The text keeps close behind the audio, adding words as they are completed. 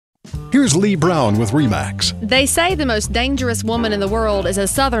Here's Leigh Brown with RE/MAX. They say the most dangerous woman in the world is a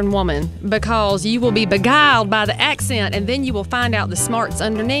Southern woman because you will be beguiled by the accent and then you will find out the smarts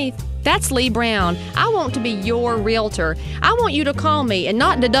underneath. That's Leigh Brown. I want to be your realtor. I want you to call me and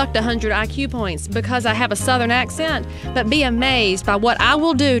not deduct 100 IQ points because I have a Southern accent, but be amazed by what I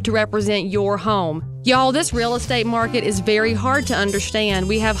will do to represent your home. Y'all, this real estate market is very hard to understand.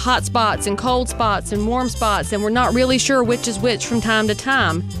 We have hot spots and cold spots and warm spots, and we're not really sure which is which from time to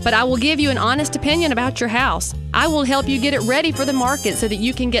time. But I will give you an honest opinion about your house. I will help you get it ready for the market so that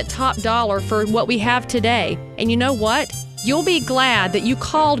you can get top dollar for what we have today. And you know what? You'll be glad that you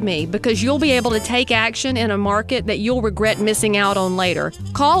called me because you'll be able to take action in a market that you'll regret missing out on later.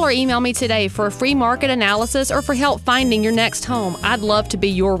 Call or email me today for a free market analysis or for help finding your next home. I'd love to be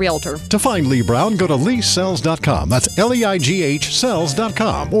your realtor. To find Leigh Brown, go to LeighSells.com. That's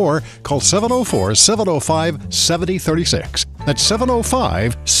LEIGH-Sells.com or call 704-705-7036. That's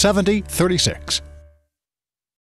 705-7036.